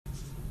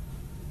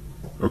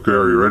Okay,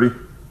 are you ready?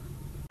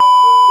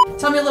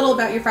 Tell me a little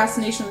about your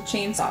fascination with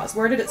chainsaws.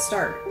 Where did it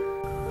start?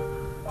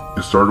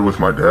 It started with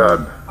my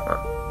dad.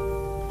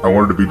 I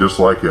wanted to be just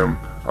like him.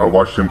 I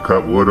watched him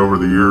cut wood over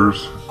the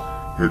years.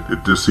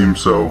 It just seemed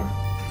so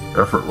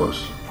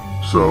effortless,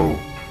 so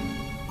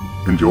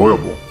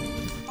enjoyable.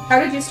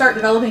 How did you start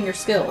developing your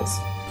skills?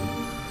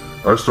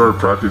 I started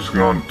practicing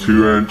on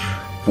 2-inch,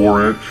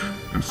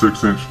 4-inch, and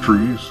 6-inch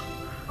trees,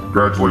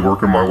 gradually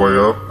working my way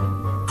up.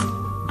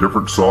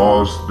 Different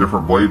saws,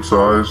 different blade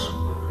size,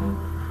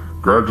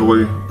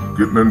 gradually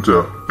getting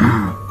into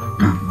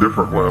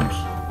different limbs.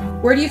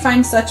 Where do you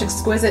find such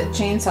exquisite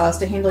chainsaws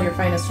to handle your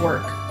finest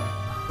work?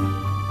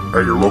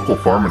 At your local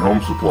farm and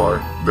home supply.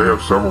 They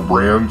have several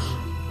brands,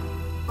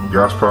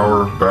 gas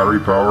power,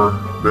 battery power,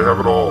 they have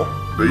it all.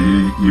 They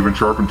even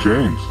sharpen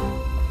chains.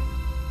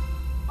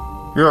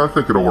 Yeah, I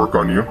think it'll work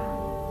on you.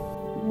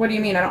 What do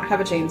you mean? I don't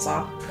have a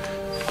chainsaw.